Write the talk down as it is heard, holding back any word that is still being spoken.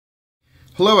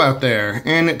Hello out there,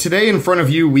 and today in front of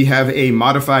you we have a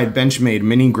modified Benchmade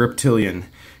mini griptillion.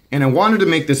 And I wanted to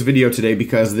make this video today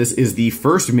because this is the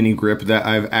first mini grip that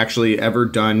I've actually ever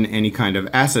done any kind of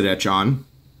acid etch on.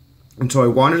 And so I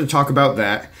wanted to talk about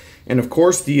that, and of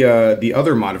course the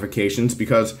other modifications,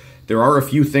 because there are a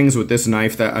few things with this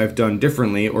knife that I've done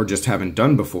differently or just haven't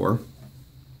done before.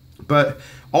 But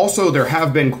also there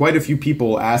have been quite a few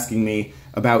people asking me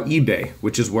about eBay,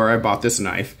 which is where I bought this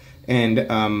knife,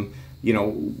 and you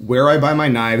know, where I buy my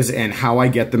knives and how I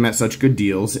get them at such good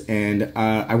deals. And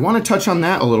I want to touch on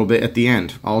that a little bit at the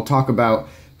end. I'll talk about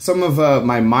some of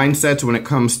my mindsets when it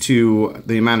comes to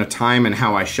the amount of time and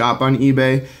how I shop on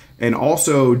eBay, and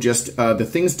also just the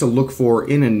things to look for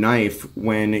in a knife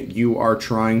when you are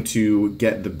trying to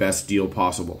get the best deal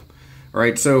possible. All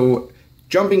right, so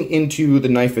jumping into the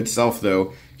knife itself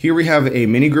though, here we have a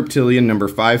mini griptillion number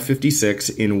 556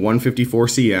 in 154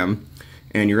 cm.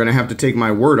 And you're gonna have to take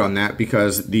my word on that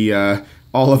because the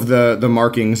all of the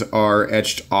markings are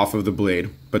etched off of the blade.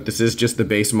 But this is just the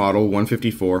base model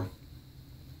 154.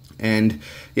 And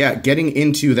yeah, getting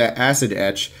into that acid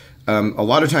etch, a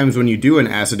lot of times when you do an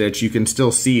acid etch, you can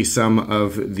still see some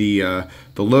of the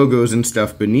logos and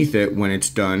stuff beneath it when it's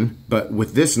done. But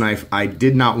with this knife, I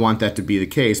did not want that to be the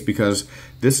case because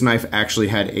this knife actually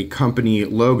had a company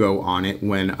logo on it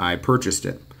when I purchased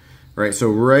it. Right, so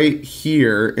right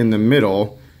here in the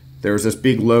middle, there's this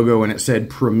big logo and it said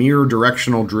Premier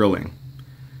Directional Drilling.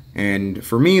 And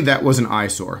for me, that was an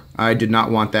eyesore. I did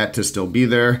not want that to still be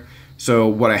there. So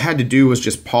what I had to do was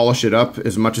just polish it up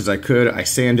as much as I could. I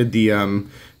sanded the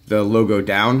logo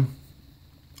down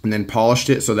and then polished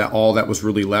it so that all that was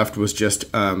really left was just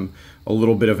a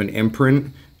little bit of an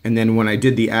imprint. And then when I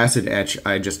did the acid etch,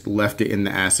 I just left it in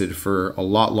the acid for a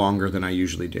lot longer than I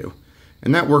usually do.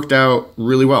 And that worked out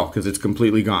really well because it's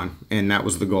completely gone, and that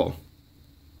was the goal.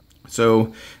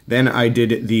 So then I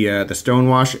did the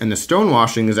stonewash, and the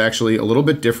stonewashing is actually a little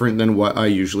bit different than what I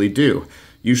usually do.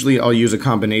 Usually I'll use a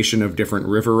combination of different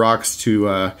river rocks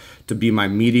to be my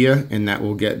media, and that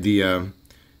will get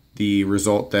the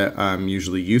result that I'm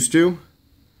usually used to.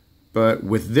 But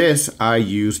with this, I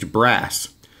used brass.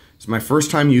 It's my first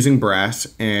time using brass,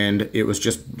 and it was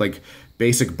just like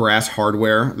basic brass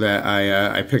hardware that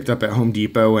I picked up at Home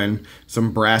Depot, and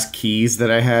some brass keys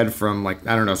that I had from, like,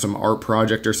 I don't know, some art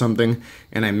project or something,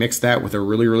 and I mixed that with a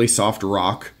really soft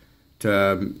rock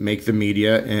to make the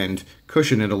media and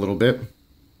cushion it a little bit.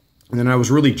 And then I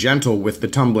was really gentle with the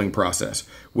tumbling process,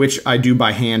 which I do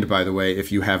by hand, by the way,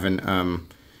 if you haven't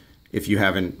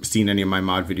seen any of my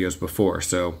mod videos before.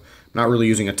 So I'm not really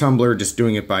using a tumbler, just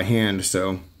doing it by hand.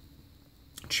 So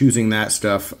choosing that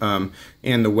stuff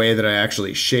and the way that I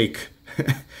actually shake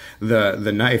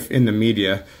the knife in the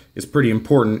media is pretty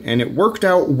important, and it worked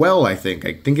out well. I think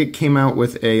it came out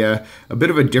with a bit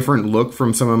of a different look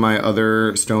from some of my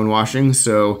other stonewashing,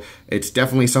 so it's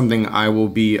definitely something I will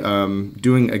be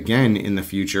doing again in the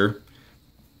future.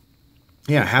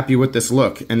 Yeah, happy with this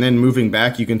look. And then moving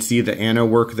back, you can see the anno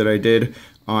work that I did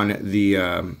on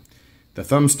the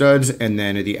thumb studs, and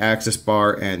then the axis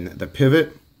bar and the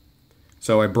pivot.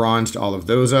 So I bronzed all of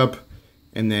those up.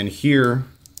 And then here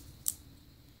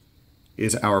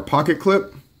is our pocket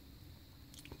clip.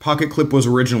 Pocket clip was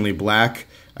originally black.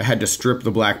 I had to strip the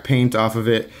black paint off of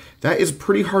it. That is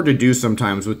pretty hard to do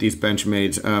sometimes with these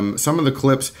Benchmades. Some of the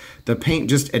clips, the paint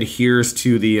just adheres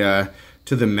to the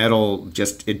metal.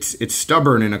 Just it's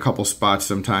stubborn in a couple spots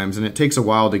sometimes, and it takes a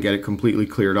while to get it completely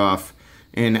cleared off.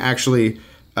 And actually,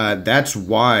 that's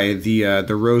why the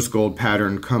rose gold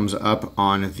pattern comes up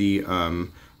on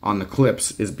the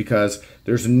clips, is because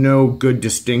there's no good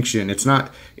distinction. It's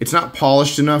not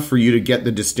polished enough for you to get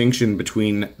the distinction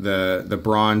between the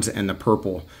bronze and the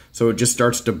purple. So it just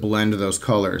starts to blend those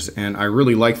colors, and I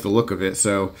really like the look of it,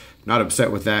 so not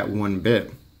upset with that one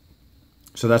bit.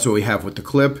 So that's what we have with the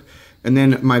clip. And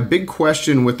then my big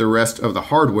question with the rest of the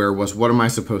hardware was, what am I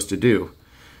supposed to do?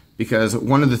 Because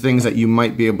one of the things that you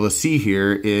might be able to see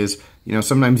here is, you know,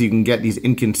 sometimes you can get these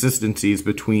inconsistencies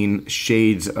between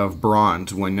shades of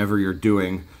bronze whenever you're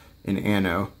doing an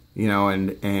anno, you know,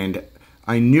 and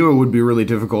I knew it would be really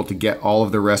difficult to get all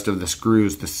of the rest of the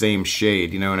screws the same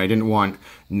shade, you know, and I didn't want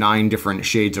 9 different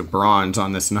shades of bronze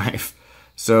on this knife.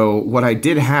 So what I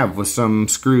did have was some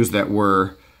screws that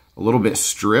were a little bit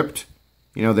stripped,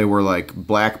 you know, they were like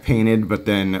black painted but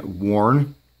then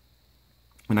worn.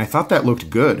 And I thought that looked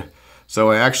good. So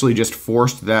I actually just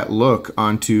forced that look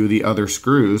onto the other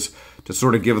screws to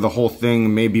sort of give the whole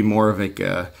thing maybe more of like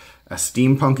a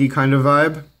steampunky kind of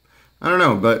vibe. I don't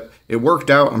know, but it worked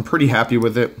out. I'm pretty happy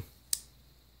with it.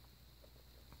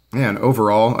 Yeah, and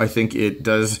overall, I think it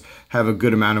does have a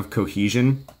good amount of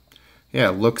cohesion. Yeah,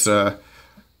 it looks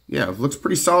yeah, it looks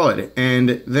pretty solid.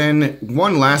 And then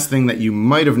one last thing that you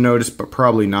might have noticed, but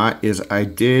probably not, is I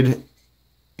did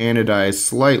anodize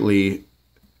slightly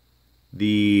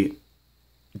the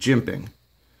jimping.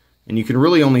 And you can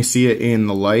really only see it in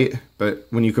the light, but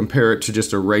when you compare it to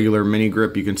just a regular mini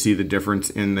grip, you can see the difference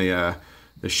in the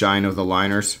shine of the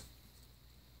liners.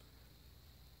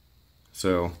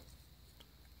 So,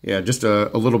 yeah, just a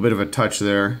little bit of a touch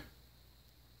there.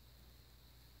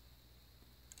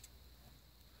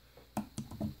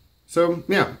 So,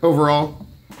 yeah, overall,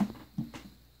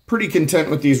 pretty content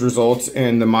with these results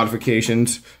and the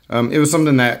modifications. It was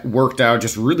something that worked out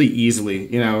just really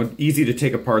easily. You know, easy to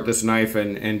take apart this knife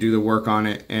and do the work on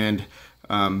it. And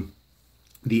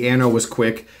the ano was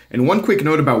quick. And one quick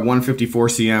note about 154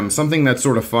 cm, something that's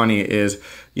sort of funny is,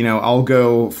 you know, I'll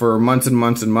go for months and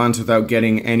months and months without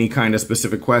getting any kind of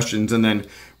specific questions. And then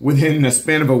within a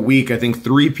span of a week, I think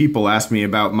 3 people asked me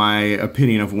about my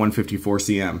opinion of 154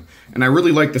 cm. And I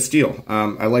really like the steel.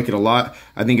 I like it a lot.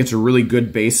 I think it's a really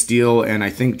good base steel. And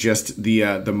I think just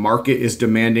the market is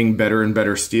demanding better and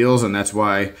better steels. And that's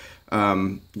why,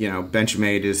 you know,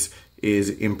 Benchmade is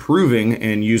improving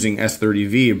and using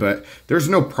S30V, but there's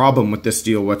no problem with this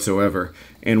steel whatsoever.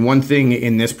 And one thing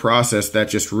in this process that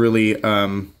just really,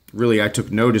 really I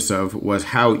took notice of was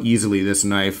how easily this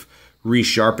knife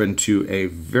resharpened to a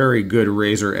very good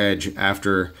razor edge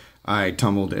after I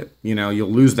tumbled it. You know, you'll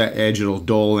lose that edge, it'll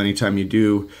dull anytime you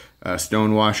do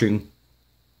stone washing,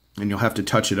 and you'll have to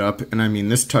touch it up. And I mean,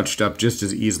 this touched up just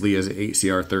as easily as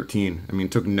 8CR13. I mean,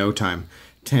 it took no time,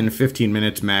 10-15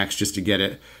 minutes max just to get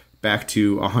it back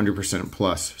to 100%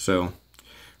 plus. So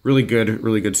really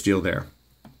good steel there.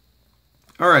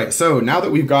 All right, so now that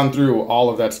we've gone through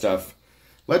all of that stuff,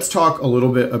 let's talk a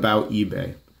little bit about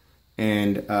eBay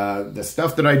and the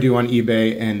stuff that I do on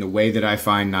eBay and the way that I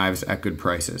find knives at good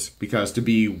prices. Because to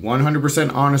be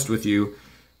 100% honest with you,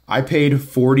 I paid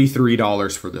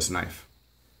 $43 for this knife.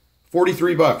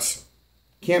 43 bucks.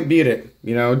 Can't beat it.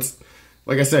 You know, it's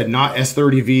like I said, not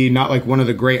S30V, not like one of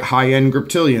the great high-end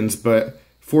Griptilians, but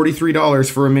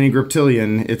 $43 for a mini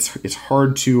Griptilian, it's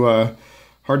hard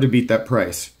to beat that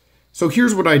price. So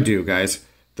here's what I do, guys.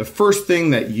 The first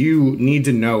thing that you need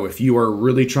to know if you are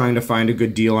really trying to find a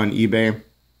good deal on eBay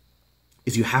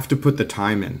is you have to put the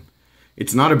time in.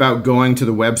 It's not about going to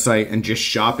the website and just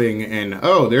shopping and,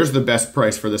 oh, there's the best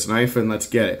price for this knife and let's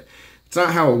get it. It's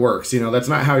not how it works. You know, that's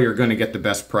not how you're going to get the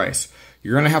best price.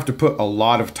 You're going to have to put a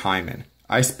lot of time in.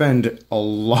 I spend a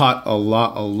lot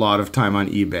of time on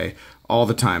eBay. All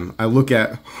the time. I look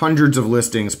at hundreds of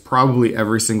listings probably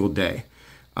every single day.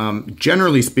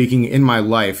 Generally speaking, in my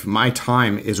life, my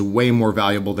time is way more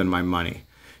valuable than my money.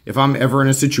 If I'm ever in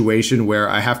a situation where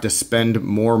I have to spend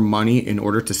more money in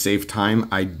order to save time,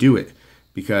 I do it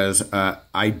because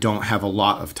I don't have a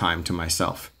lot of time to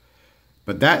myself.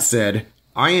 But that said,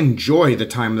 I enjoy the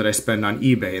time that I spend on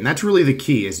eBay, and that's really the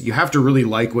key, is you have to really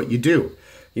like what you do.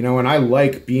 You know, and I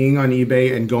like being on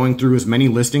eBay and going through as many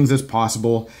listings as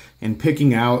possible and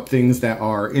picking out things that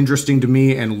are interesting to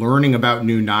me and learning about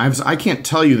new knives. I can't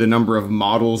tell you the number of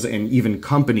models and even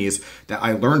companies that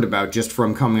I learned about just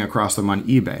from coming across them on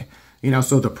eBay. You know,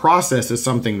 so the process is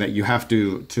something that you have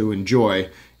to enjoy,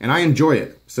 and I enjoy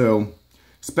it. So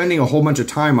spending a whole bunch of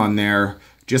time on there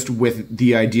just with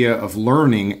the idea of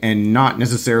learning and not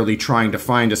necessarily trying to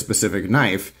find a specific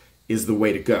knife is the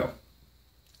way to go.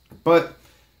 But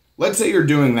let's say you're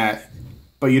doing that,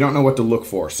 but you don't know what to look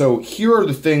for. So here are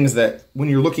the things that when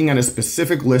you're looking at a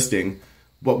specific listing,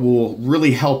 what will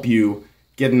really help you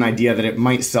get an idea that it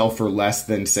might sell for less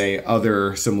than, say,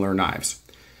 other similar knives.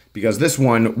 Because this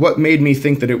one, what made me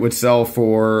think that it would sell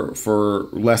for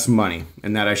less money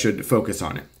and that I should focus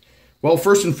on it? Well,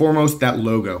 first and foremost, that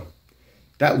logo.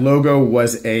 That logo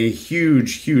was a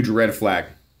huge red flag.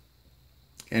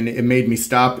 And it made me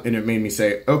stop and it made me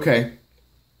say, okay,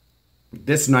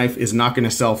 this knife is not going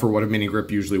to sell for what a mini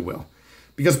grip usually will.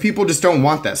 Because people just don't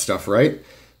want that stuff, right?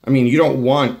 I mean, you don't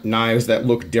want knives that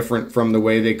look different from the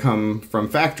way they come from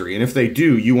factory. And if they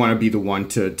do, you want to be the one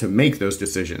to make those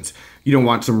decisions. You don't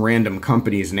want some random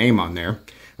company's name on there.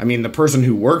 I mean, the person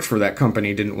who worked for that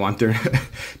company didn't want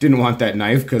that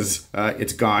knife because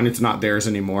it's gone. It's not theirs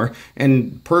anymore.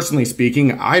 And personally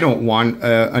speaking, I don't want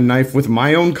a knife with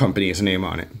my own company's name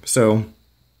on it. So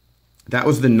that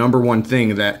was the number one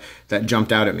thing that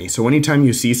jumped out at me. So anytime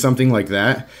you see something like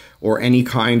that, or any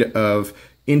kind of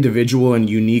individual and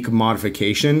unique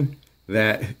modification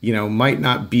that, you know, might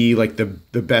not be like the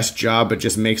best job, but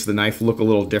just makes the knife look a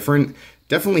little different,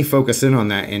 definitely focus in on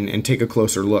that and take a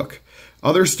closer look.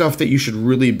 Other stuff that you should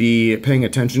really be paying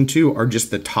attention to are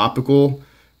just the topical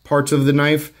parts of the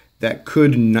knife that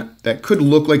could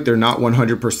look like they're not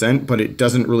 100%, but it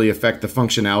doesn't really affect the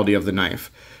functionality of the knife.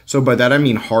 So by that I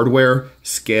mean hardware,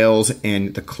 scales,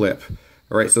 and the clip.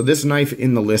 All right, so this knife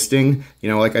in the listing,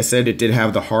 like I said, it did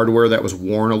have the hardware that was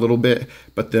worn a little bit,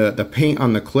 but the paint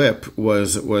on the clip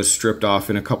was stripped off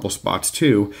in a couple spots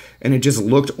too, and it just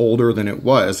looked older than it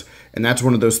was. And that's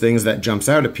one of those things that jumps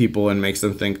out at people and makes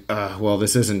them think, well,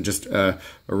 this isn't just a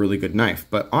really good knife.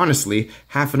 But honestly,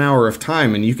 half an hour of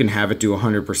time and you can have it do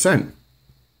 100%.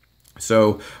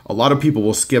 So a lot of people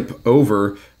will skip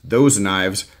over those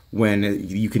knives when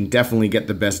you can definitely get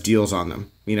the best deals on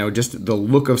them. Just the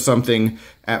look of something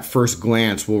at first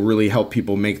glance will really help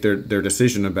people make their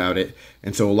decision about it.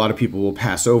 And so a lot of people will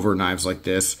pass over knives like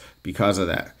this because of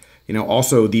that.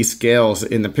 Also these scales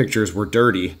in the pictures were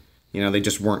dirty. They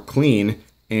just weren't clean.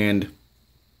 And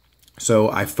so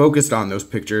I focused on those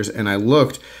pictures and I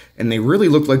looked, and they really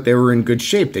looked like they were in good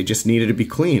shape. They just needed to be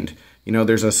cleaned.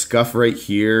 There's a scuff right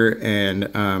here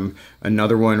and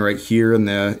another one right here in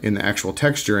the actual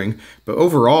texturing. But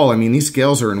overall, I mean, these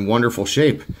scales are in wonderful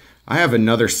shape. I have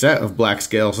another set of black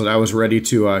scales that I was ready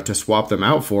to swap them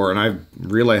out for, and I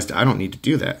realized I don't need to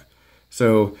do that.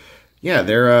 So yeah,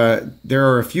 there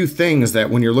are a few things that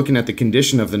when you're looking at the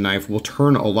condition of the knife will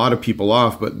turn a lot of people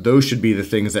off, but those should be the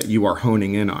things that you are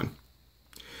honing in on.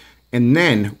 And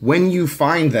then when you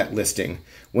find that listing,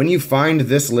 when you find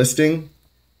this listing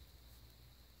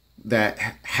that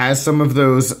has some of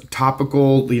those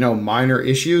topical, minor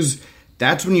issues,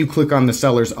 that's when you click on the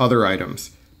seller's other items.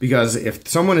 Because if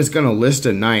someone is going to list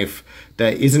a knife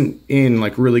that isn't in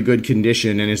like really good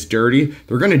condition and is dirty,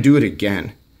 they're going to do it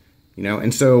again.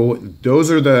 And so those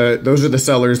are the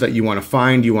sellers that you want to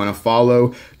find, you want to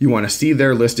follow, you want to see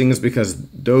their listings, because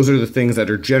those are the things that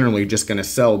are generally just going to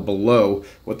sell below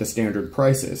what the standard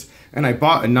price is. And I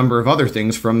bought a number of other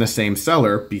things from the same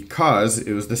seller because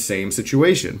it was the same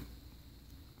situation.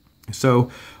 So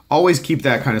always keep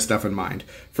that kind of stuff in mind.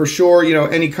 For sure,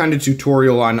 any kind of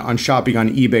tutorial on shopping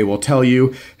on eBay will tell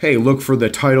you, hey, look for the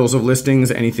titles of listings,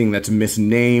 anything that's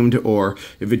misnamed, or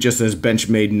if it just says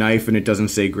Benchmade knife and it doesn't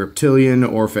say Griptilian,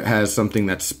 or if it has something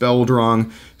that's spelled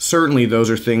wrong. Certainly those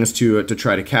are things to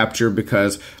try to capture,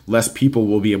 because less people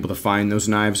will be able to find those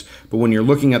knives. But when you're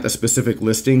looking at the specific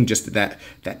listing, just that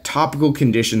topical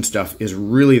condition stuff is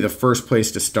really the first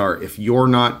place to start. If you're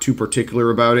not too particular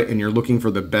about it and you're looking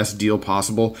for the best deal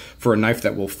possible for a knife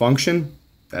that will function,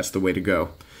 that's the way to go.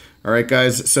 All right,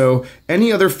 guys, so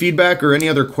any other feedback or any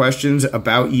other questions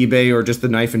about eBay or just the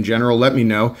knife in general, let me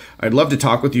know. I'd love to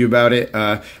talk with you about it.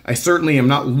 I certainly am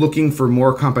not looking for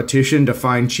more competition to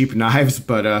find cheap knives,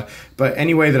 but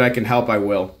any way that I can help, I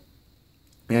will.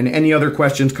 And any other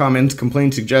questions, comments,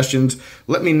 complaints, suggestions,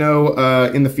 let me know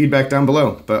in the feedback down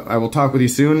below. But I will talk with you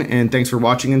soon, and thanks for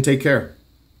watching, and take care.